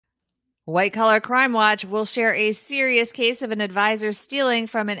White Collar Crime Watch will share a serious case of an advisor stealing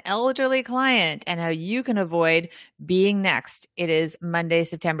from an elderly client and how you can avoid being next. It is Monday,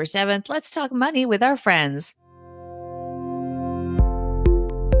 September 7th. Let's talk money with our friends.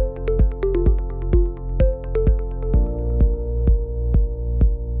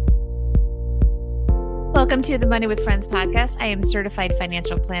 Welcome to the Money with Friends podcast. I am certified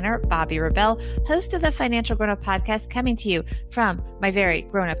financial planner, Bobbi Rebell, host of the Financial Grown Up podcast, coming to you from my very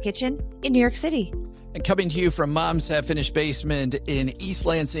grown-up kitchen in New York City. And coming to you from Mom's Half-Finished Basement in East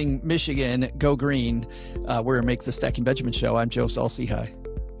Lansing, Michigan. Go Green. We're going to make the Stacking Benjamin Show. I'm Joe Salsi. Hi.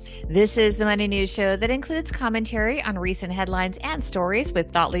 This is the Money News Show that includes commentary on recent headlines and stories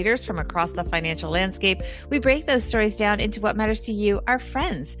with thought leaders from across the financial landscape. We break those stories down into what matters to you, our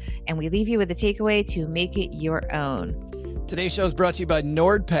friends, and we leave you with a takeaway to make it your own. Today's show is brought to you by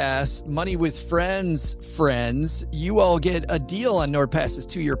NordPass. Money with friends. You all get a deal on NordPass's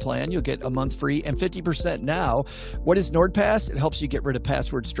 2-year plan. You'll get a month free and 50% now. What is NordPass? It helps you get rid of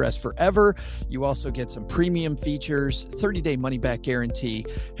password stress forever. You also get some premium features, 30-day money-back guarantee.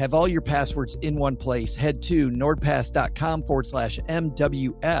 Have all your passwords in one place. Head to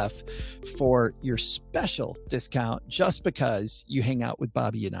nordpass.com/MWF for your special discount just because you hang out with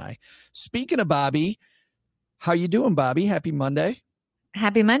Bobbi and I. Speaking of Bobbi, how you doing, Bobbi? Happy Monday.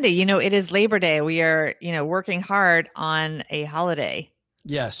 Happy Monday. You know, it is Labor Day. We are, working hard on a holiday.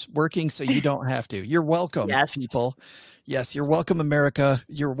 Yes, working so you don't have to. You're welcome, yes. People. Yes, you're welcome, America.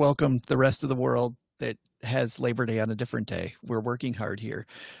 You're welcome, the rest of the world that has Labor Day on a different day. We're working hard here,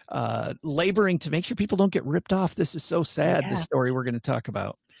 laboring to make sure people don't get ripped off. This is so sad, This story we're going to talk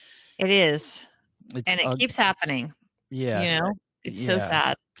about. It is. And it keeps happening. Yeah. It's so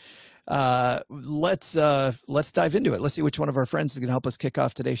sad. Let's dive into it. Let's see which one of our friends is going to help us kick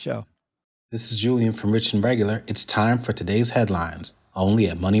off today's show. This is Julian from Rich and Regular. It's time for today's headlines, only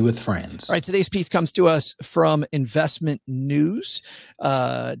at Money with Friends. All right, today's piece comes to us from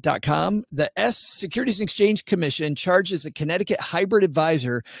investmentnews.com. The Securities and Exchange Commission charges a Connecticut hybrid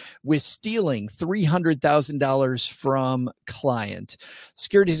advisor with stealing $300,000 from client.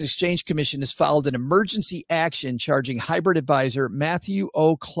 Securities and Exchange Commission has filed an emergency action charging hybrid advisor Matthew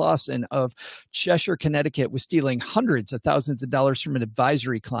O. Clausen of Cheshire, Connecticut, with stealing hundreds of thousands of dollars from an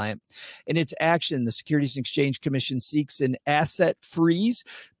advisory client. In its action, the Securities and Exchange Commission seeks an asset freeze,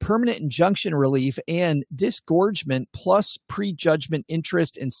 permanent injunction relief, and disgorgement, plus prejudgment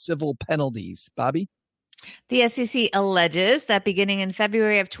interest and civil penalties. Bobbi? The SEC alleges that beginning in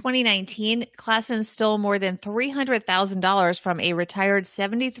February of 2019, Clausen stole more than $300,000 from a retired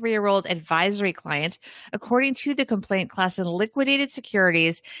 73-year-old advisory client. According to the complaint, Clausen liquidated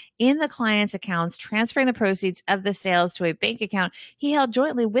securities in the client's accounts, transferring the proceeds of the sales to a bank account he held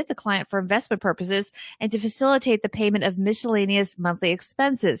jointly with the client for investment purposes and to facilitate the payment of miscellaneous monthly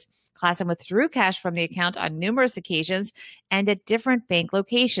expenses. Clausen withdrew cash from the account on numerous occasions and at different bank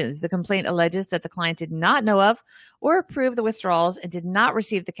locations. The complaint alleges that the client did not know of or approve the withdrawals and did not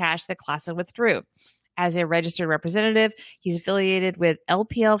receive the cash that Clausen withdrew. As a registered representative, he's affiliated with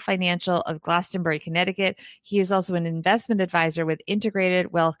LPL Financial of Glastonbury, Connecticut. He is also an investment advisor with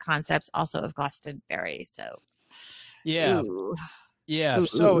Integrated Wealth Concepts, also of Glastonbury. So, yeah. Ooh. Yeah.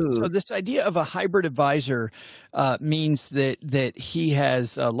 So this idea of a hybrid advisor means that he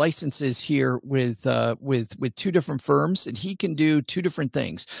has licenses here with two different firms, and he can do two different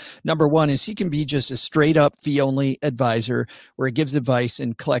things. Number one is he can be just a straight up fee only advisor where he gives advice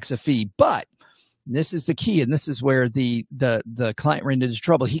and collects a fee. But this is the key, and this is where the client ran into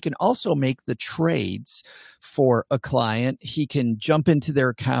trouble. He can also make the trades for a client. He can jump into their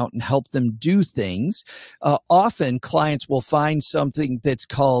account and help them do things. Often clients will find something that's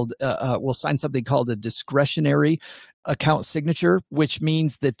called, will sign something called a discretionary account signature, which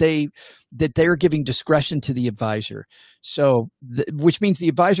means that they're giving discretion to the advisor. So, which means the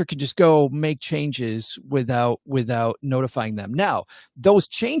advisor can just go make changes without notifying them. Now, those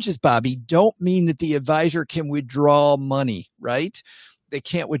changes, Bobbi, don't mean that the advisor can withdraw money, right? They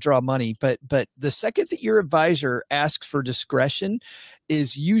can't withdraw money, but the second that your advisor asks for discretion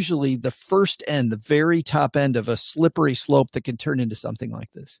is usually the first end, the very top end of a slippery slope that can turn into something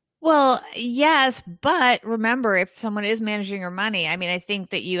like this. Well, yes, but remember, if someone is managing your money, I think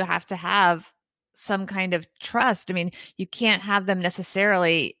that you have to have some kind of trust. You can't have them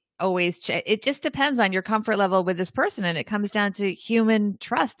necessarily always check. It just depends on your comfort level with this person. And it comes down to human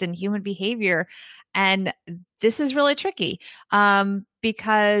trust and human behavior. And this is really tricky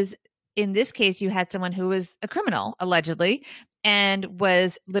because in this case, you had someone who was a criminal, allegedly, and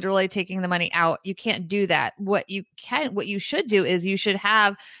was literally taking the money out. You can't do that. What you should do is you should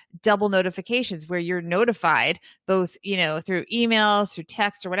have double notifications where you're notified both, through emails, through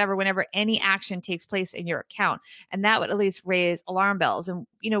text or whatever, whenever any action takes place in your account. And that would at least raise alarm bells. And,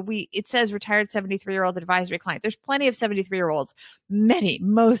 it says retired 73-year-old advisory client. There's plenty of 73-year-olds,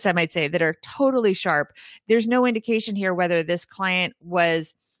 most I might say, that are totally sharp. There's no indication here whether this client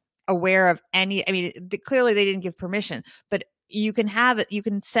was aware of clearly they didn't give permission, but you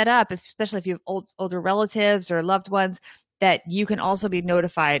can set up, especially if you have older relatives or loved ones, that you can also be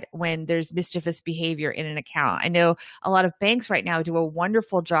notified when there's mischievous behavior in an account. I know a lot of banks right now do a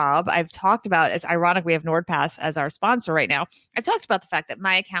wonderful job. I've talked about, it's ironic we have NordPass as our sponsor right now. I've talked about the fact that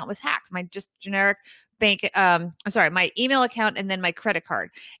my account was hacked, my just generic bank, my email account and then my credit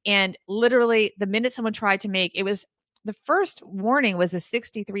card. And literally the minute someone tried to the first warning was a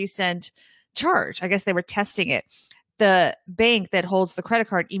 63-cent charge. I guess they were testing it. The bank that holds the credit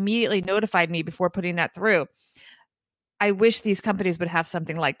card immediately notified me before putting that through. I wish these companies would have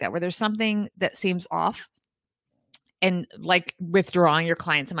something like that, where there's something that seems off, and like withdrawing your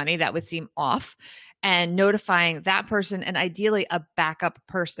client's money, that would seem off, and notifying that person, and ideally a backup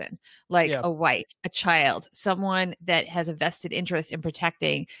person, like a wife, a child, someone that has a vested interest in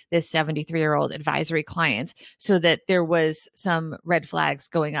protecting this 73-year-old advisory client, so that there was some red flags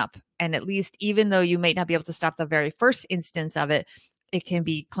going up. And at least, even though you might not be able to stop the very first instance of it, it can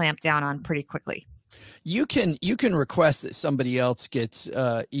be clamped down on pretty quickly. You can request that somebody else gets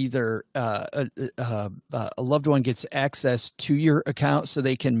either a loved one gets access to your account so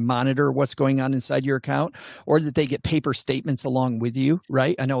they can monitor what's going on inside your account, or that they get paper statements along with you,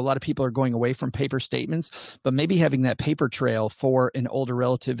 right? I know a lot of people are going away from paper statements, but maybe having that paper trail for an older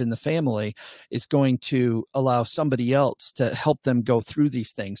relative in the family is going to allow somebody else to help them go through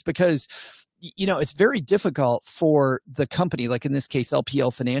these things, because it's very difficult for the company, like in this case,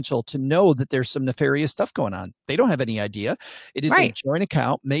 LPL Financial, to know that there's some nefarious stuff going on. They don't have any idea. It is a joint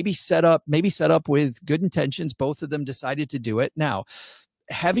account, maybe set up with good intentions. Both of them decided to do it. Now,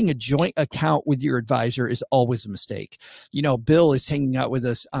 having a joint account with your advisor is always a mistake. Bill is hanging out with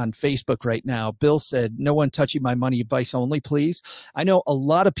us on Facebook right now. Bill said, "No one touching my money, advice only, please." I know a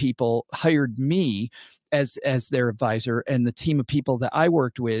lot of people hired me as their advisor, and the team of people that I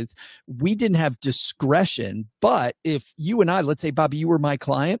worked with, we didn't have discretion. But if you and I, let's say, Bobbi, you were my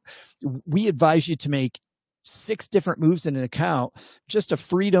client, we advise you to make 6 different moves in an account, just a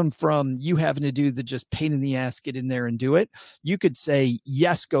freedom from you having to do the just pain in the ass, get in there and do it. You could say,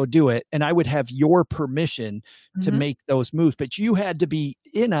 yes, go do it. And I would have your permission to make those moves, but you had to be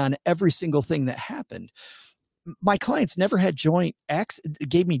in on every single thing that happened. My clients never had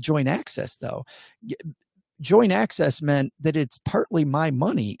gave me joint access though. Joint access meant that it's partly my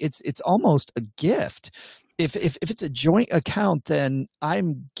money. It's almost a gift. If it's a joint account, then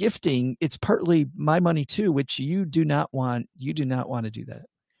I'm gifting. It's partly my money too, which you do not want. You do not want to do that.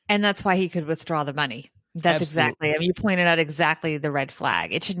 And that's why he could withdraw the money. That's Absolutely. exactly. You pointed out exactly the red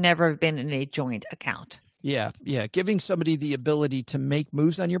flag. It should never have been in a joint account. Yeah. Giving somebody the ability to make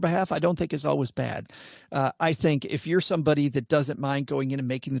moves on your behalf, I don't think is always bad. I think if you're somebody that doesn't mind going in and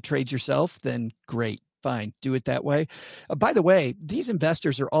making the trades yourself, then great. Fine, do it that way. By the way, these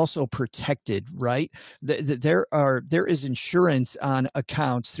investors are also protected, right? There is insurance on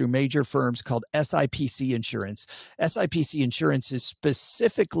accounts through major firms called SIPC insurance. SIPC insurance is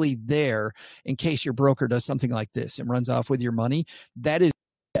specifically there in case your broker does something like this and runs off with your money. That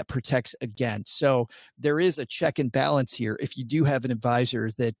protects against. So there is a check and balance here. If you do have an advisor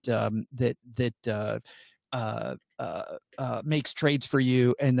that makes trades for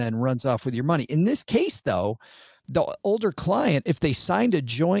you and then runs off with your money. In this case, though, the older client, if they signed a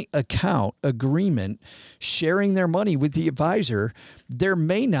joint account agreement sharing their money with the advisor, there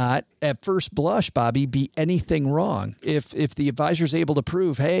may not, at first blush, Bobbi, be anything wrong. If the advisor is able to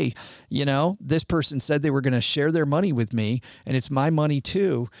prove, hey, this person said they were going to share their money with me and it's my money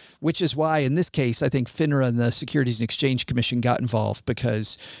too, which is why in this case, I think FINRA and the Securities and Exchange Commission got involved,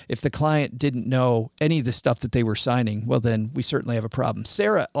 because if the client didn't know any of the stuff that they were signing, well, then we certainly have a problem.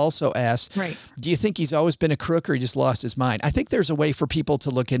 Sarah also asked, do you think he's always been a crook or he just lost his mind? I think there's a way for people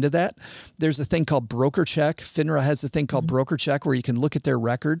to look into that. There's a thing called broker check. FINRA has a thing called broker check where you can look at their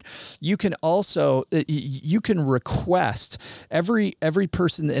record. You can also, you can request, every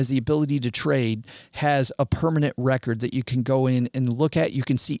person that has the ability to trade has a permanent record that you can go in and look at. You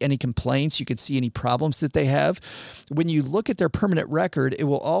can see any complaints. You can see any problems that they have. When you look at their permanent record, it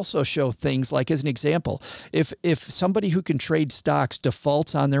will also show things like, as an example, if somebody who can trade stocks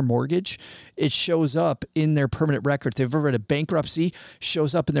defaults on their mortgage, it shows up in their permanent record. If they've ever had a bankruptcy,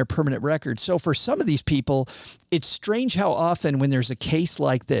 shows up in their permanent record. So for some of these people, it's strange how often when there's a case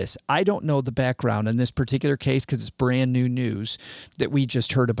like this, I don't know the background in this particular case because it's brand new news that we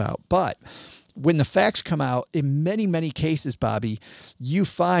just heard about. But when the facts come out, in many, many cases, Bobbi, you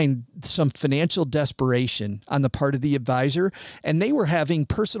find some financial desperation on the part of the advisor, and they were having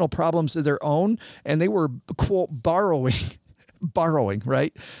personal problems of their own, and they were, quote, borrowing,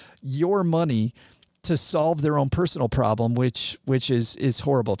 right, your money to solve their own personal problem, which is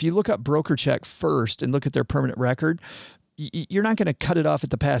horrible. If you look up broker check first and look at their permanent record, you're not going to cut it off at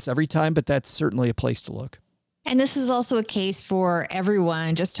the pass every time, but that's certainly a place to look. And this is also a case for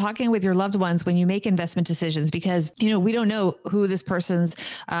everyone, just talking with your loved ones when you make investment decisions, because, we don't know who this person's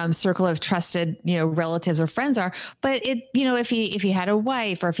circle of trusted, relatives or friends are. But if he had a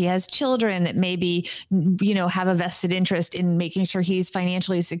wife or if he has children that maybe, have a vested interest in making sure he's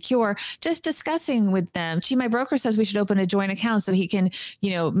financially secure, just discussing with them, gee, my broker says we should open a joint account so he can,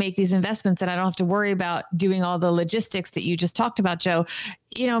 make these investments and I don't have to worry about doing all the logistics that you just talked about, Joe.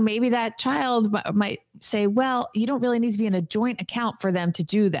 Maybe that child might say, well, you don't really need to be in a joint account for them to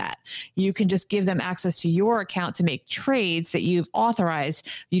do that. You can just give them access to your account to make trades that you've authorized.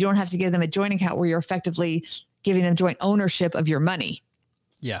 You don't have to give them a joint account where you're effectively giving them joint ownership of your money.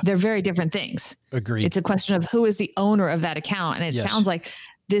 Yeah. They're very different things. Agreed. It's a question of who is the owner of that account. And it sounds like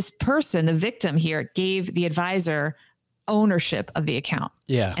this person, the victim here, gave the advisor ownership of the account.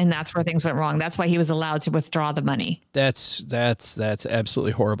 Yeah. And that's where things went wrong. That's why he was allowed to withdraw the money. That's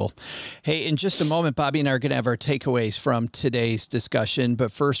absolutely horrible. Hey, in just a moment, Bobbi and I are going to have our takeaways from today's discussion.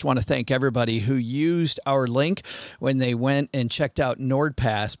 But first, want to thank everybody who used our link when they went and checked out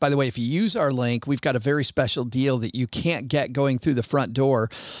NordPass. By the way, if you use our link, we've got a very special deal that you can't get going through the front door.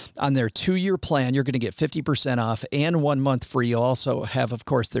 On their 2-year plan, you're going to get 50% off and 1 month free. You'll also have, of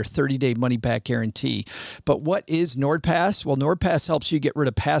course, their 30-day money-back guarantee. But what is NordPass? Well, NordPass helps you get rid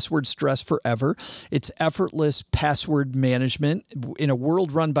of password stress forever. It's effortless password management. In a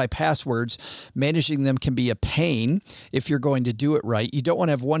world run by passwords, managing them can be a pain if you're going to do it right. You don't want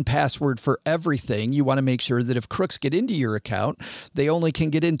to have one password for everything. You want to make sure that if crooks get into your account, they only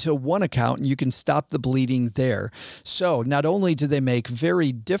can get into one account and you can stop the bleeding there. So not only do they make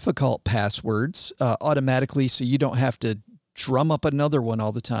very difficult passwords automatically so you don't have to drum up another one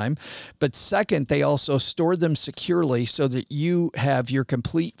all the time. But second, they also store them securely so that you have your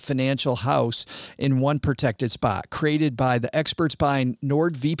complete financial house in one protected spot. Created by the experts behind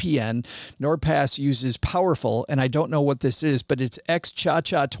NordVPN, NordPass uses powerful, and I don't know what this is, but it's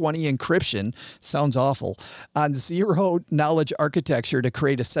XChaCha20 encryption, sounds awful, on zero knowledge architecture to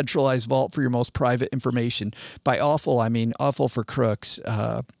create a centralized vault for your most private information. By awful, I mean awful for crooks.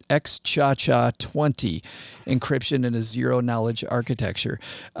 XChaCha20 encryption in a zero knowledge architecture.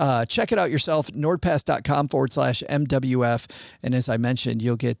 Check it out yourself, nordpass.com/MWF. And as I mentioned,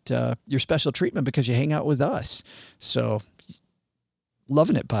 you'll get your special treatment because you hang out with us. So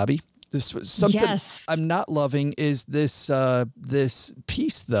loving it, Bobbi. Something I'm not loving is this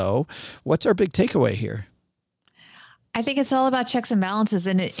piece, though. What's our big takeaway here? I think it's all about checks and balances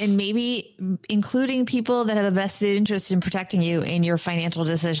and maybe including people that have a vested interest in protecting you in your financial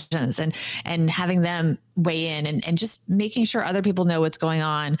decisions and having them weigh in and just making sure other people know what's going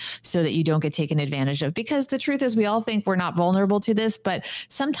on so that you don't get taken advantage of. Because the truth is we all think we're not vulnerable to this, but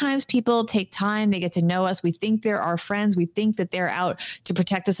sometimes people take time, they get to know us. We think they're our friends. We think that they're out to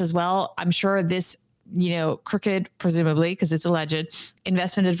protect us as well. I'm sure this crooked, presumably, because it's alleged,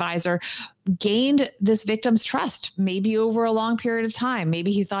 investment advisor gained this victim's trust, maybe over a long period of time.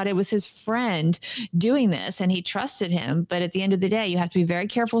 Maybe he thought it was his friend doing this and he trusted him. But at the end of the day, you have to be very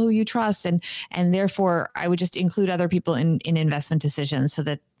careful who you trust. And therefore, I would just include other people in investment decisions so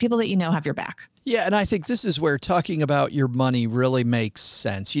that people that you know have your back. Yeah, and I think this is where talking about your money really makes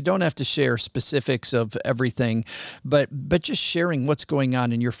sense. You don't have to share specifics of everything, but just sharing what's going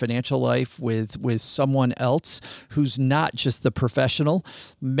on in your financial life with someone else who's not just the professional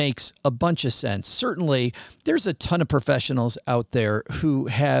makes a bunch of sense. Certainly, there's a ton of professionals out there who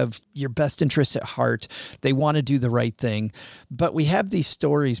have your best interest at heart. They want to do the right thing. But we have these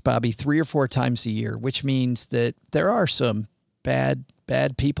stories, Bobbi, 3 or 4 times a year, which means that there are some bad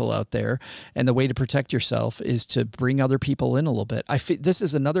people out there. And the way to protect yourself is to bring other people in a little bit. This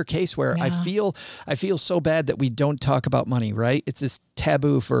is another case where I feel so bad that we don't talk about money, right? It's this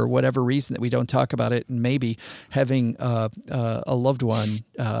taboo for whatever reason that we don't talk about it. And maybe having a loved one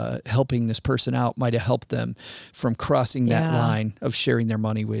helping this person out might have helped them from crossing that line of sharing their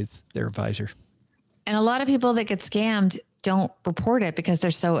money with their advisor. And a lot of people that get scammed don't report it because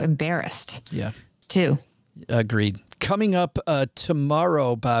they're so embarrassed. Yeah. Too. Agreed. Coming up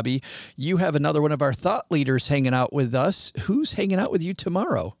tomorrow, Bobbi, you have another one of our thought leaders hanging out with us. Who's hanging out with you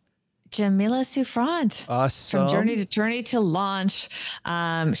tomorrow? Jamila Souffrant. Awesome. From Journey to Launch.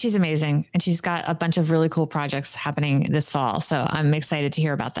 She's amazing. And she's got a bunch of really cool projects happening this fall. So I'm excited to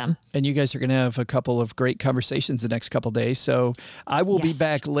hear about them. And you guys are going to have a couple of great conversations the next couple of days. So I will be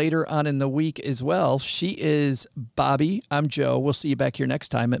back later on in the week as well. She is Bobbi. I'm Joe. We'll see you back here next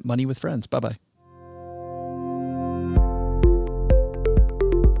time at Money with Friends. Bye-bye.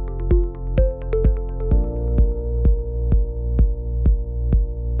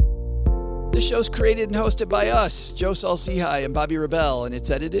 This show's created and hosted by us, Joe Saul-Sehy and Bobbi Rebell, and it's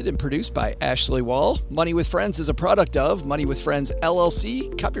edited and produced by Ashley Wall. Money with Friends is a product of Money with Friends,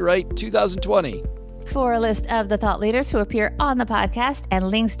 LLC, copyright 2020. For a list of the thought leaders who appear on the podcast and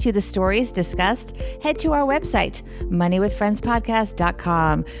links to the stories discussed, head to our website,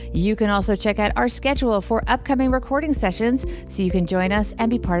 moneywithfriendspodcast.com. You can also check out our schedule for upcoming recording sessions so you can join us and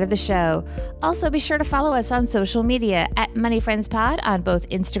be part of the show. Also, be sure to follow us on social media at Money Friends Pod on both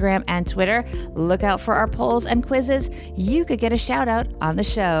Instagram and Twitter. Look out for our polls and quizzes. You could get a shout out on the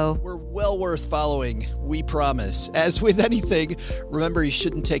show. We're well worth following, we promise. As with anything, remember you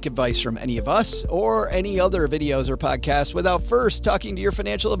shouldn't take advice from any of us or any other videos or podcasts without first talking to your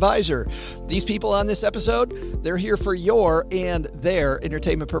financial advisor. These people on this episode, they're here for your and their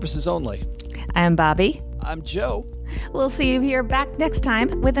entertainment purposes only. I'm Bobbi. I'm Joe. We'll see you here back next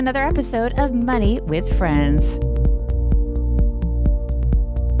time with another episode of Money with Friends.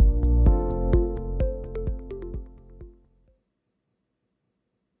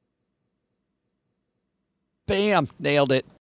 Bam, nailed it.